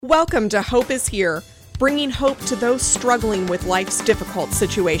Welcome to Hope is Here, bringing hope to those struggling with life's difficult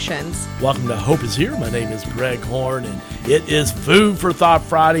situations. Welcome to Hope is Here. My name is Greg Horn, and it is Food for Thought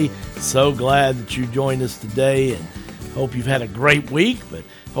Friday. So glad that you joined us today, and hope you've had a great week, but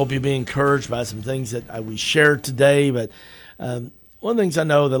hope you'll be encouraged by some things that we shared today. But one of the things I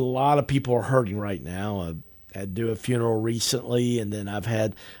know that a lot of people are hurting right now. I had to do a funeral recently, and then I've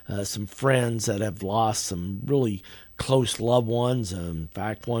had some friends that have lost some really close loved ones. In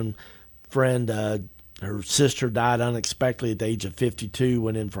fact, one friend, her sister died unexpectedly at the age of 52,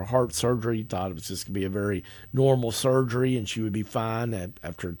 went in for heart surgery, thought it was just going to be a very normal surgery and she would be fine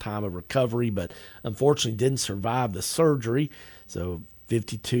after a time of recovery, but unfortunately didn't survive the surgery. So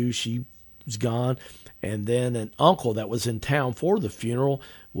 52, she was gone. And then an uncle that was in town for the funeral,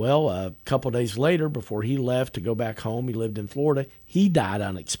 well, a couple of days later, before he left to go back home, he lived in Florida, he died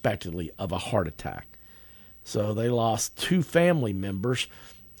unexpectedly of a heart attack. So they lost two family members.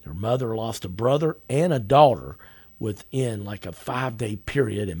 Her mother lost a brother and a daughter within like a 5-day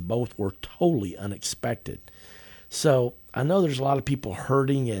period, and both were totally unexpected. So I know there's a lot of people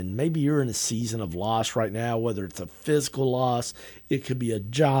hurting, and maybe you're in a season of loss right now, whether it's a physical loss, it could be a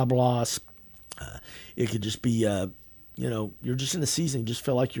job loss, it could just be, you're just in a season, you just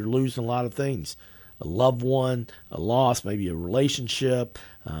feel like you're losing a lot of things. A loved one, a loss, maybe a relationship,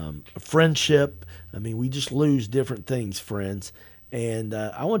 a friendship. I mean, we just lose different things, friends. And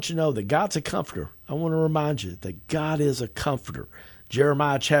I want you to know that God's a comforter. I want to remind you that God is a comforter.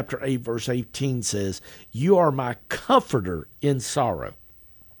 Jeremiah chapter 8, verse 18 says, "You are my comforter in sorrow."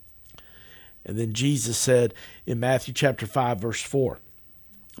 And then Jesus said in Matthew chapter 5, verse 4,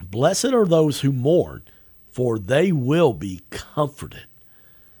 "Blessed are those who mourn, for they will be comforted."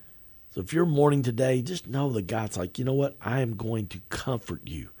 So if you're mourning today, just know that God's like, you know what? I am going to comfort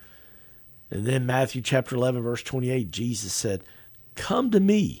you. And then Matthew chapter 11, verse 28, Jesus said, "Come to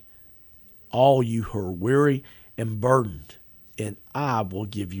me, all you who are weary and burdened, and I will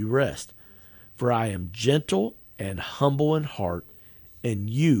give you rest. For I am gentle and humble in heart, and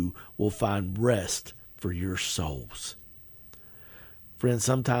you will find rest for your souls." Friends,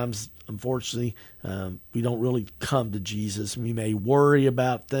 sometimes, unfortunately, we don't really come to Jesus. We may worry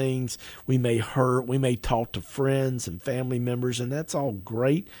about things. We may hurt. We may talk to friends and family members, and that's all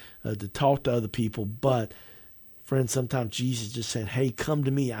great to talk to other people. But, friends, sometimes Jesus is just saying, hey, come to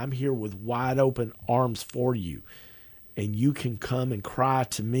me. I'm here with wide open arms for you, and you can come and cry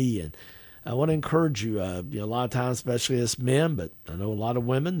to me. And I want to encourage you, a lot of times, especially as men, but I know a lot of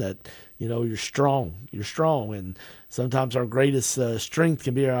women that, you're strong. You're strong. And sometimes our greatest strength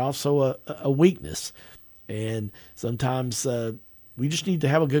can be also a weakness. And sometimes we just need to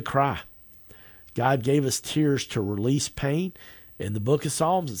have a good cry. God gave us tears to release pain. In the book of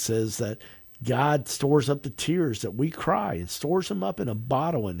Psalms, it says that God stores up the tears that we cry and stores them up in a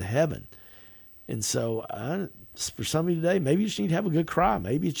bottle in heaven. And so for some of you today, maybe you just need to have a good cry.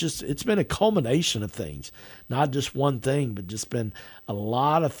 Maybe it's been a culmination of things, not just one thing, but just been a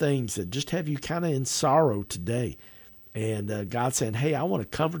lot of things that just have you kind of in sorrow today. And God's saying, hey, I want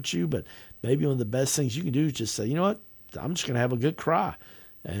to comfort you, but maybe one of the best things you can do is just say, you know what, I'm just going to have a good cry.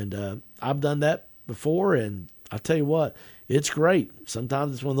 And I've done that before, and I tell you what, it's great.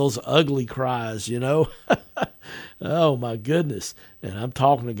 Sometimes it's one of those ugly cries, Oh, my goodness. And I'm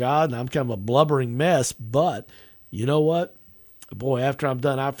talking to God, and I'm kind of a blubbering mess. But you know what? Boy, after I'm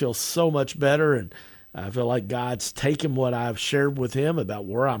done, I feel so much better. And I feel like God's taken what I've shared with him about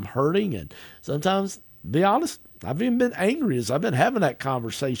where I'm hurting. And sometimes, to be honest, I've even been angry as I've been having that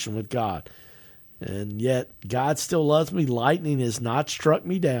conversation with God. And yet, God still loves me. Lightning has not struck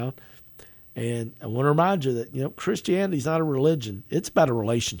me down. And I want to remind you that, Christianity is not a religion. It's about a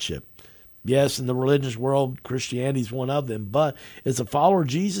relationship. Yes, in the religious world, Christianity is one of them. But as a follower of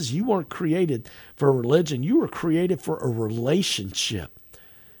Jesus, you weren't created for a religion. You were created for a relationship.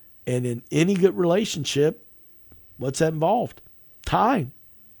 And in any good relationship, what's that involved? Time.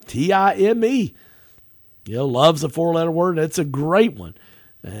 T-I-M-E. Love's a 4-letter word. That's a great one.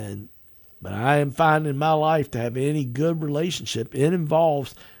 But I am finding in my life to have any good relationship, it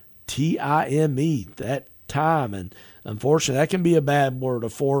involves T-I-M-E, that time. And unfortunately, that can be a bad word, a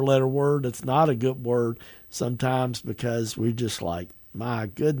 4-letter word. It's not a good word sometimes because we're just like, my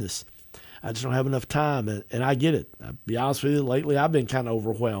goodness, I just don't have enough time. And I get it. I'll be honest with you, lately I've been kind of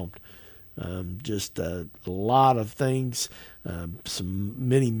overwhelmed. Just a lot of things,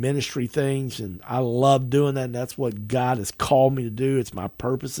 many ministry things, and I love doing that, and that's what God has called me to do. It's my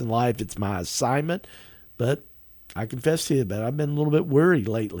purpose in life. It's my assignment. But I confess to you that I've been a little bit weary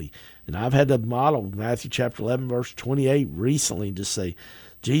lately, and I've had to model Matthew chapter 11, verse 28 recently and just say,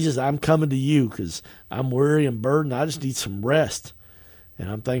 Jesus, I'm coming to you because I'm weary and burdened. I just need some rest. And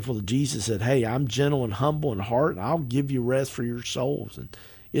I'm thankful that Jesus said, hey, I'm gentle and humble in heart, and I'll give you rest for your souls. And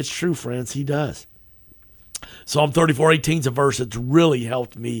it's true, friends, he does. Psalm 34:18 is a verse that's really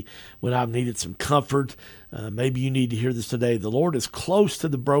helped me when I've needed some comfort. Maybe you need to hear this today. The Lord is close to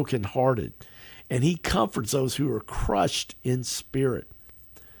the brokenhearted, and he comforts those who are crushed in spirit.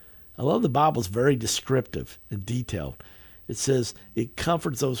 I love the Bible's very descriptive and detailed. It says it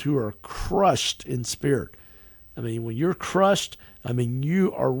comforts those who are crushed in spirit. I mean, when you're crushed,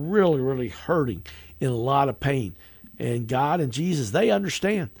 you are really, really hurting, in a lot of pain. And God and Jesus, they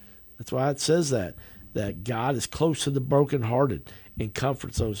understand. That's why it says that God is close to the brokenhearted and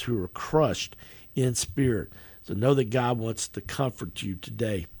comforts those who are crushed in spirit. So know that God wants to comfort you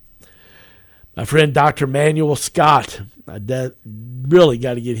today. My friend Dr. Manuel Scott, I really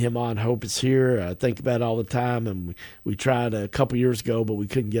got to get him on. Hope is here. I think about it all the time, and we tried a couple years ago, but we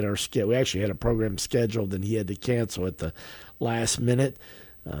couldn't get our schedule. We actually had a program scheduled, and he had to cancel at the last minute.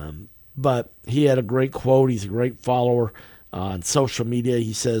 But he had a great quote. He's a great follower on social media.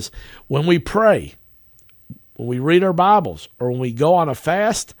 He says, when we pray, when we read our Bibles, or when we go on a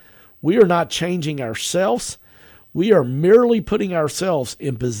fast, we are not changing ourselves. We are merely putting ourselves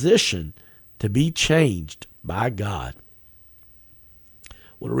in position to be changed by God. I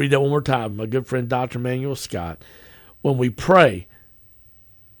want to read that one more time. My good friend Dr. Manuel Scott. When we pray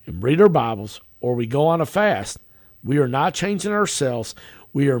and read our Bibles, or we go on a fast, we are not changing ourselves.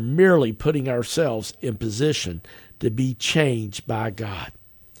 We are merely putting ourselves in position to be changed by God.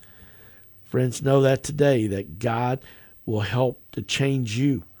 Friends, know that today, that God will help to change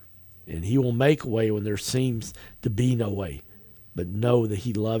you, and he will make a way when there seems to be no way. But know that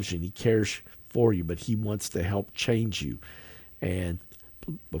he loves you and he cares for you, but he wants to help change you. And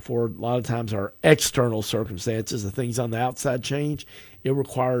before a lot of times our external circumstances, the things on the outside change, it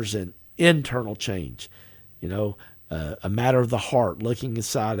requires an internal change. A matter of the heart, looking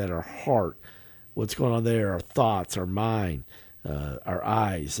inside at our heart, what's going on there, our thoughts, our mind, our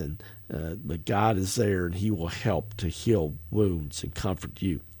eyes, but God is there, and he will help to heal wounds and comfort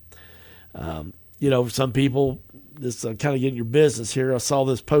you. Some people, this kind of getting your business here. I saw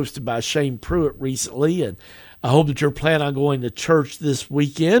this posted by Shane Pruitt recently, and I hope that you're planning on going to church this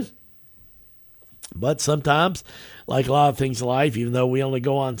weekend. But sometimes, like a lot of things in life, even though we only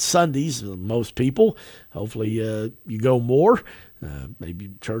go on Sundays, most people, hopefully you go more.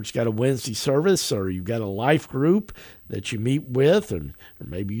 Maybe church got a Wednesday service, or you've got a life group that you meet with, or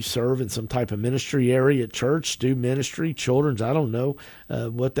maybe you serve in some type of ministry area at church, do ministry, children's. I don't know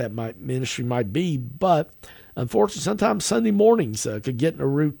what that ministry might be, but unfortunately, sometimes Sunday mornings could get in a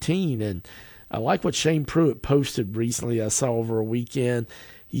routine. And I like what Shane Pruitt posted recently. I saw over a weekend.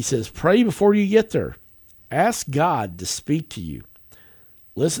 He says, pray before you get there. Ask God to speak to you.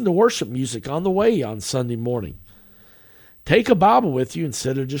 Listen to worship music on the way on Sunday morning. Take a Bible with you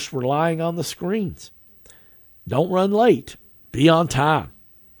instead of just relying on the screens. Don't run late. Be on time.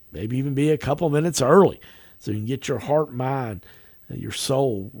 Maybe even be a couple minutes early so you can get your heart, mind, your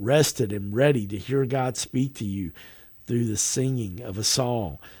soul rested and ready to hear God speak to you through the singing of a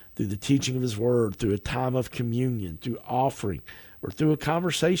song, through the teaching of his word, through a time of communion, through offering, or through a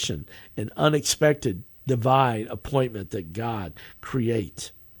conversation, an unexpected divine appointment that God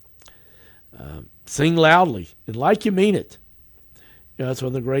creates. Sing loudly and like you mean it. That's one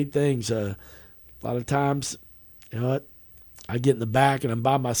of the great things. A lot of times, I get in the back and I'm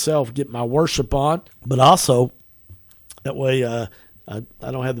by myself getting my worship on, but also that way I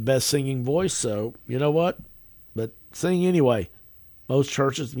don't have the best singing voice, so you know what? But sing anyway. Most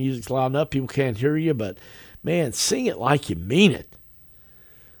churches, the music's loud enough, people can't hear you, but man, sing it like you mean it.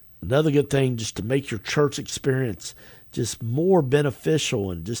 Another good thing, just to make your church experience just more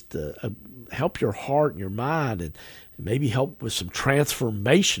beneficial, and just to help your heart and your mind, and maybe help with some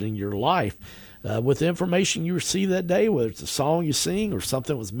transformation in your life with the information you receive that day, whether it's a song you sing or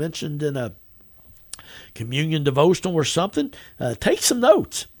something was mentioned in a communion devotional or something. Take some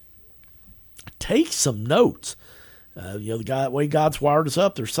notes. Take some notes. The way God's wired us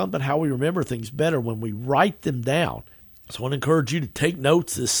up, there's something how we remember things better when we write them down. So I want to encourage you to take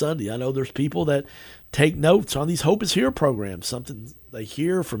notes this Sunday. I know there's people that take notes on these Hope is Here programs, something they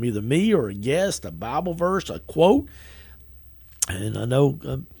hear from either me or a guest, a Bible verse, a quote. And I know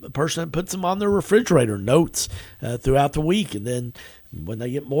a person that puts them on their refrigerator, notes throughout the week. And then when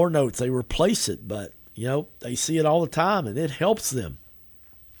they get more notes, they replace it. But, they see it all the time, and it helps them.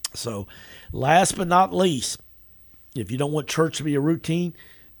 So last but not least, if you don't want church to be a routine,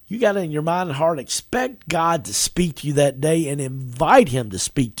 you got to, in your mind and heart, expect God to speak to you that day and invite him to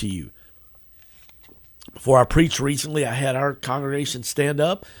speak to you. Before I preached recently, I had our congregation stand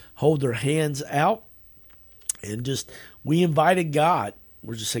up, hold their hands out, and we invited God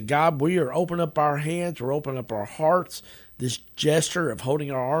we're just saying, God, we are opening up our hands, we're opening up our hearts, this gesture of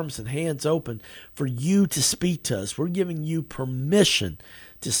holding our arms and hands open for you to speak to us. We're giving you permission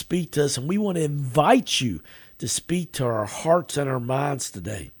to speak to us, and we want to invite you to speak to our hearts and our minds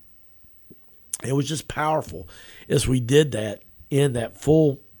today. It was just powerful as we did that in that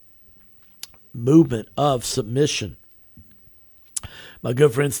full movement of submission. My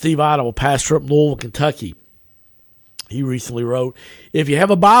good friend Steve Idle, pastor up in Louisville, Kentucky, he recently wrote, if you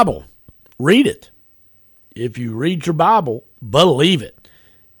have a Bible, read it. If you read your Bible, believe it.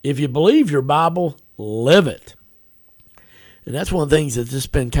 If you believe your Bible, live it. And that's one of the things that's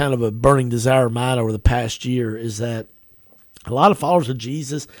just been kind of a burning desire of mine over the past year, is that a lot of followers of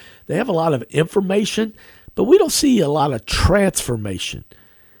Jesus, they have a lot of information, but we don't see a lot of transformation.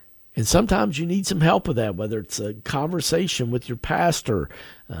 And sometimes you need some help with that, whether it's a conversation with your pastor,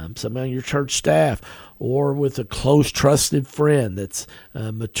 somebody on your church staff, or with a close, trusted friend that's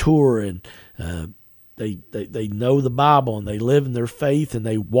mature and they know the Bible and they live in their faith and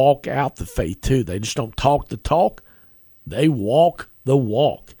they walk out the faith too. They just don't talk the talk, they walk the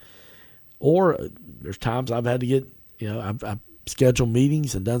walk. Or there's times I've had to get, I've scheduled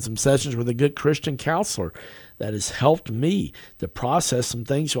meetings and done some sessions with a good Christian counselor that has helped me to process some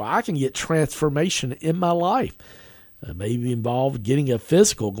things so I can get transformation in my life. Maybe involved getting a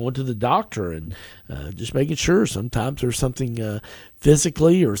physical, going to the doctor, and just making sure sometimes there's something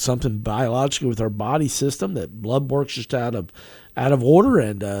physically or something biologically with our body system, that blood work's just out of order,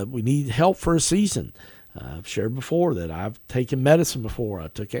 and we need help for a season. I've shared before that I've taken medicine before. I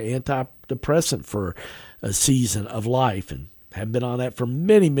took an antidepressant for a season of life and haven't been on that for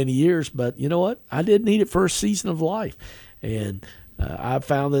many, many years. But you know what? I did need it for a season of life. And I've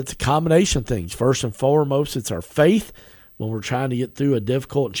found that it's a combination of things. First and foremost, it's our faith when we're trying to get through a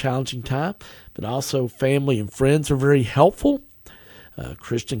difficult and challenging time. But also family and friends are very helpful.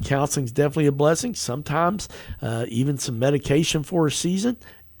 Christian counseling is definitely a blessing. Sometimes even some medication for a season.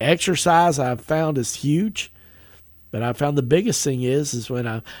 Exercise I've found is huge. But I found the biggest thing is when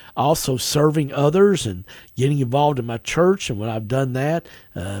I'm also serving others and getting involved in my church. And when I've done that,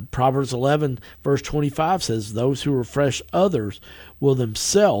 Proverbs 11, verse 25 says, those who refresh others will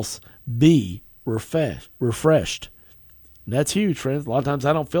themselves be refreshed. And that's huge, friends. A lot of times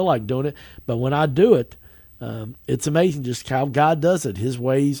I don't feel like doing it, but when I do it, it's amazing just how God does it. His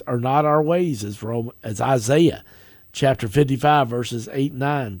ways are not our ways, as Isaiah chapter 55, verses 8 and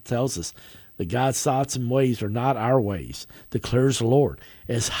 9 tells us. That God's thoughts and ways are not our ways, declares the Lord.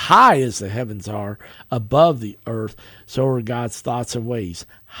 As high as the heavens are above the earth, so are God's thoughts and ways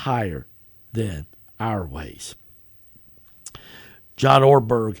higher than our ways. John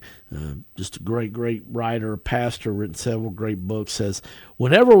Ortberg, just a great, great writer, pastor, written several great books, says,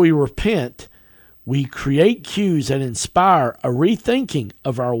 whenever we repent, we create cues that inspire a rethinking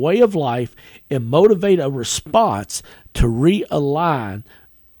of our way of life and motivate a response to realign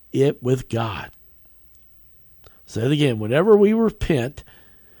it with God. Say it again. Whenever we repent,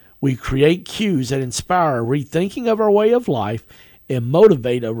 we create cues that inspire a rethinking of our way of life and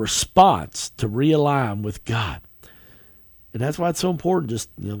motivate a response to realign with God. And that's why it's so important. Just,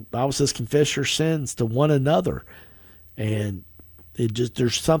 the Bible says, confess your sins to one another. And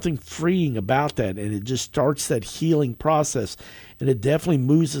there's something freeing about that. And it just starts that healing process. And it definitely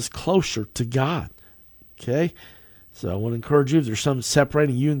moves us closer to God. Okay? So I want to encourage you, if there's something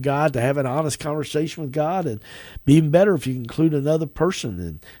separating you and God, to have an honest conversation with God, and be even better if you include another person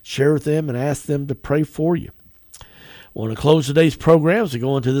and share with them and ask them to pray for you. I want to close today's program as we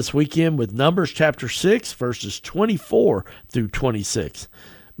go into this weekend with Numbers chapter 6, verses 24 through 26.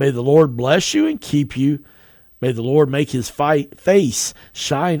 May the Lord bless you and keep you. May the Lord make his face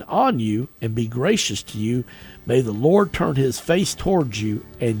shine on you and be gracious to you. May the Lord turn his face towards you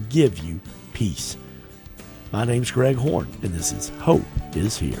and give you peace. My name's Greg Horn, and this is Hope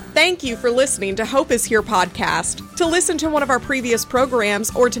is Here. Thank you for listening to Hope is Here podcast. To listen to one of our previous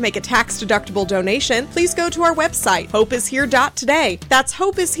programs or to make a tax-deductible donation, please go to our website, hopeishere.today. That's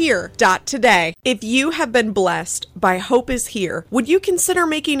hopeishere.today. If you have been blessed by Hope is Here, would you consider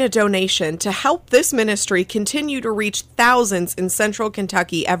making a donation to help this ministry continue to reach thousands in Central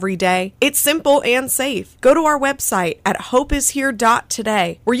Kentucky every day? It's simple and safe. Go to our website at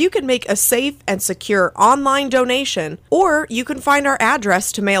hopeishere.today, where you can make a safe and secure online donation, or you can find our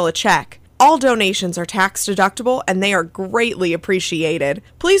address to mail a check. All donations are tax deductible and they are greatly appreciated.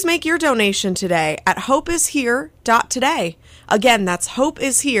 Please make your donation today at hopeishere.today. Again, that's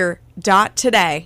hopeishere.today.